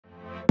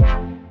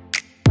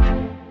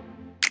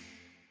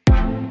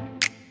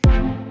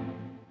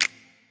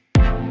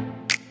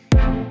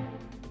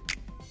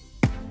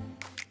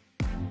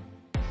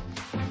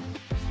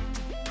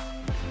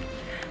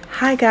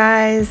Hi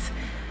guys,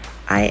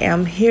 I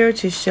am here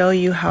to show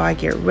you how I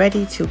get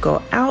ready to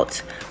go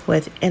out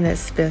with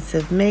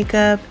inexpensive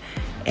makeup.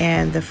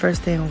 And the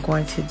first thing I'm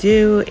going to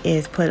do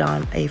is put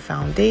on a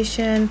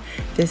foundation.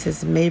 This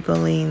is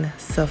Maybeline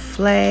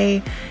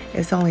Souffle.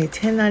 It's only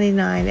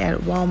 $10.99 at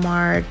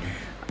Walmart.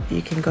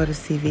 You can go to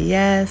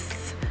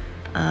CVS.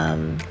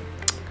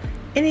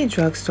 Any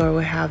drugstore will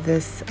have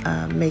this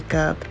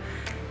makeup.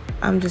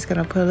 I'm just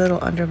gonna put a little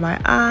under my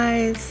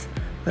eyes,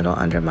 little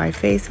under my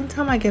face.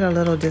 Sometimes I get a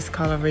little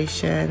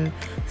discoloration,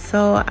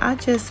 so I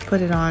just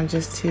put it on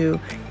just to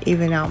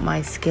even out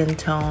my skin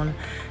tone.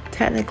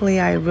 Technically,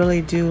 I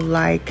really do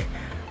like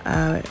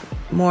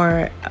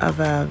more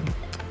of a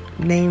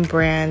name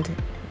brand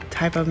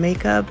type of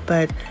makeup,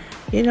 but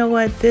you know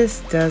what? This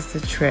does the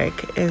trick.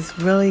 It's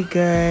really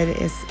good.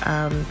 It's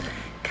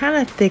kind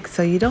of thick,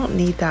 so you don't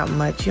need that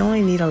much. You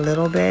only need a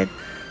little bit.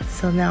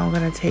 So now I'm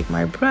gonna take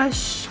my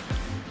brush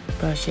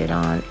it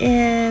on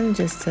in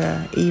just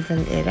to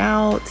even it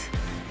out.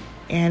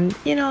 And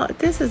you know,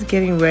 this is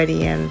getting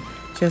ready in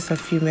just a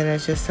few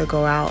minutes just to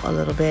go out a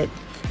little bit,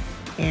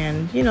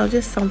 and you know,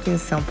 just something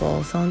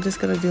simple. So I'm just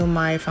gonna do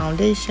my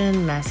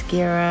foundation,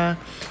 mascara,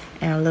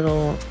 and a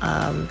little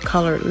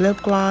colored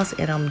lip gloss,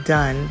 and I'm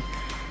done.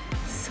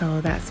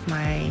 So that's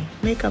my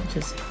makeup,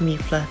 just me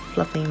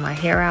fluffing my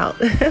hair out.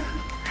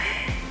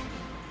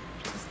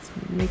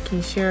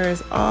 Making sure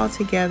it's all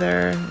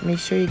together. Make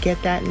sure you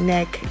get that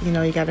neck. You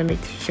know, you got to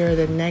make sure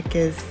the neck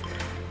is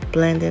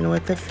blending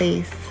with the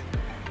face.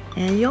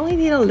 And you only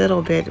need a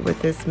little bit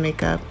with this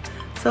makeup.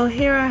 So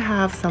here I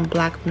have some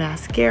black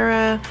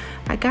mascara.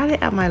 I got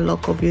it at my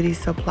local beauty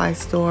supply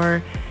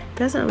store.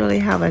 Doesn't really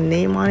have a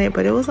name on it,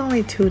 but it was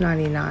only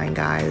 $2.99,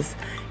 guys.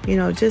 You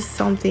know, just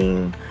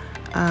something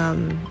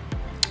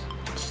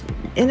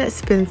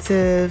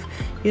inexpensive.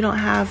 You don't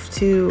have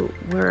to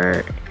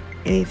wear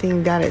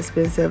anything that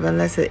expensive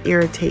unless it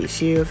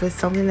irritates you. If it's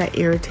something that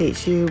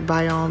irritates you,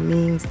 by all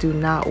means do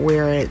not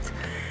wear it.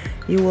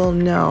 You will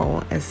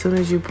know as soon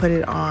as you put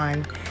it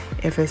on.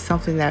 If it's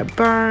something that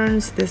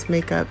burns, this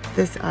makeup,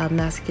 this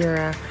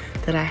mascara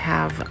that I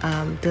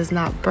have does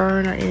not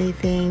burn or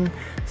anything,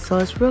 so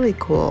it's really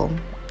cool.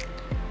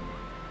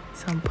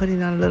 So I'm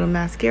putting on a little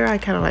mascara. I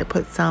kind of like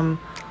put some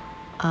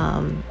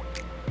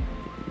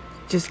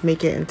just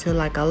make it into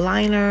like a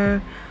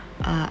liner,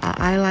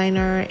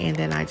 eyeliner, and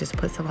then I just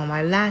put some on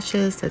my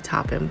lashes, the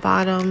top and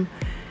bottom,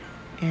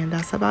 and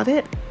that's about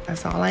it.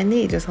 That's all I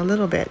need, just a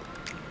little bit.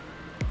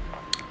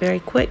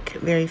 Very quick,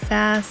 very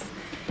fast.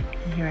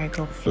 And here I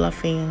go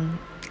fluffing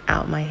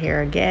out my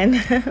hair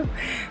again.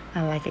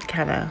 I like it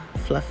kind of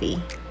fluffy.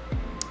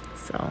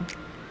 So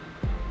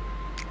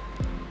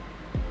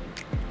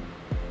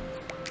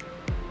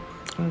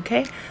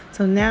okay,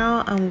 so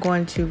now I'm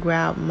going to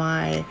grab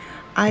my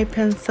eye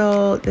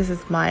pencil. This is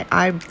my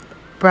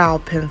eyebrow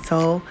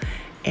pencil,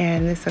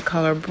 and it's a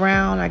color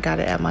brown. I got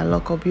it at my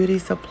local beauty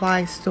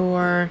supply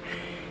store,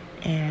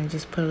 and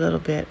just put a little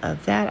bit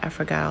of that. I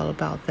forgot all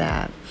about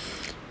that,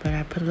 but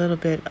I put a little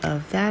bit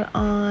of that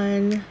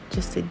on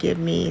just to give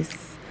me,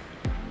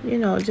 you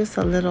know, just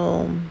a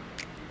little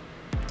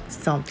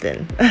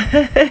something.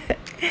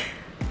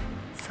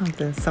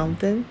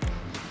 something.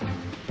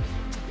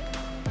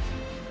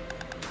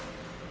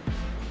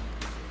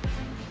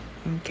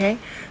 Okay,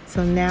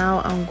 so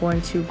now I'm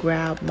going to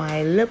grab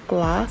my lip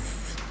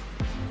gloss,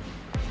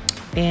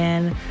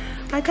 and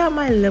I got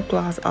my lip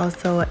gloss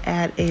also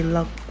at a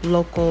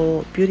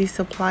local beauty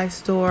supply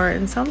store.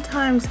 And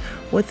sometimes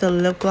with the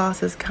lip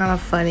gloss it's kind of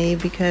funny,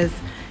 because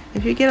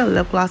if you get a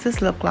lip gloss,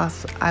 this lip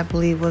gloss I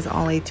believe was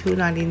only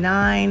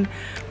 $2.99,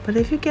 but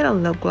if you get a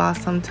lip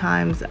gloss,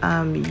 sometimes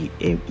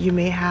you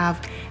may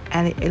have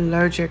an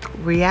allergic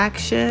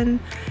reaction,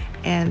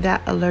 and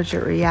that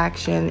allergic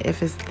reaction,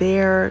 if it's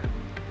there,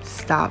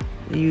 stop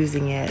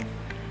using it.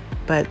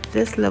 But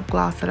this lip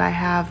gloss that I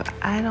have,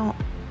 I don't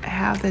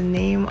have the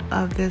name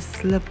of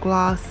this lip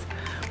gloss,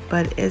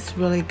 but it's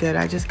really good.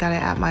 I just got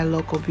it at my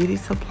local beauty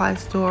supply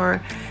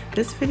store.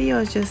 This video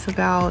is just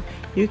about,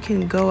 you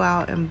can go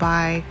out and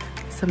buy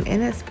some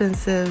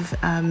inexpensive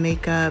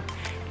makeup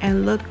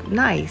and look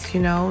nice, you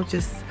know,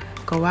 just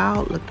go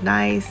out, look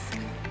nice,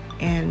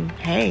 and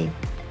hey,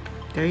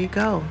 there you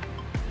go.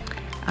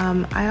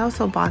 I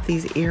also bought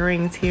these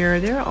earrings here.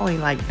 They're only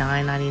like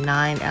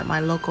 $9.99 at my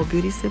local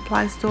beauty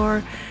supply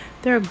store.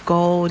 They're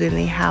gold, and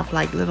they have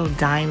like little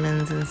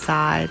diamonds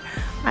inside.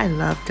 I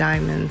love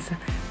diamonds.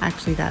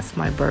 Actually, that's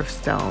my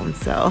birthstone,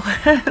 so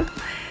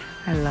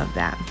I love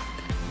that.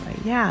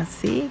 But yeah,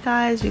 see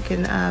guys, you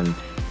can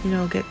you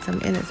know, get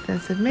some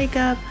inexpensive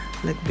makeup,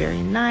 look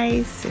very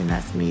nice, and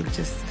that's me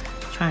just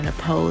trying to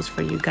pose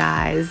for you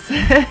guys.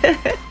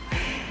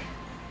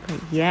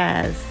 But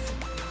yes.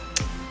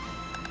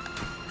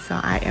 So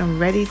I am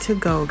ready to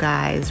go,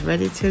 guys,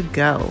 ready to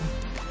go.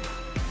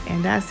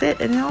 And that's it.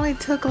 And it only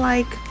took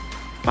like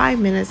 5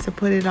 minutes to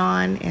put it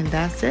on, and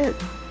that's it.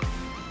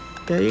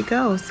 There you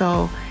go.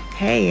 So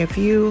hey, if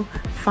you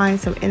find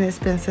some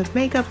inexpensive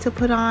makeup to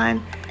put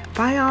on,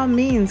 by all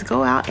means,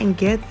 go out and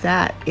get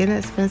that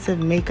inexpensive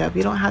makeup.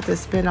 You don't have to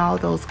spend all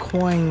those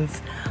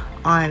coins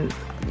on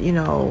you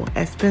know,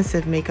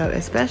 expensive makeup,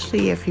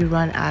 especially if you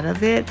run out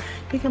of it.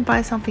 You can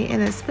buy something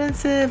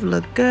inexpensive,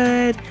 look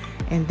good,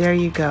 and there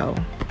you go.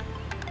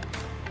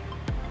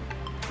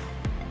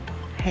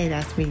 Hey,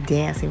 that's me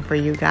dancing for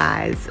you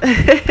guys.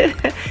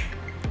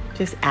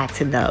 Just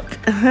acting up.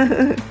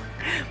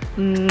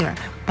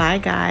 Bye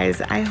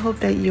guys. I hope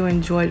that you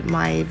enjoyed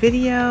my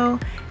video,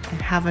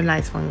 and have a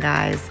nice one,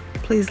 guys.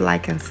 Please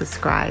like and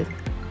subscribe.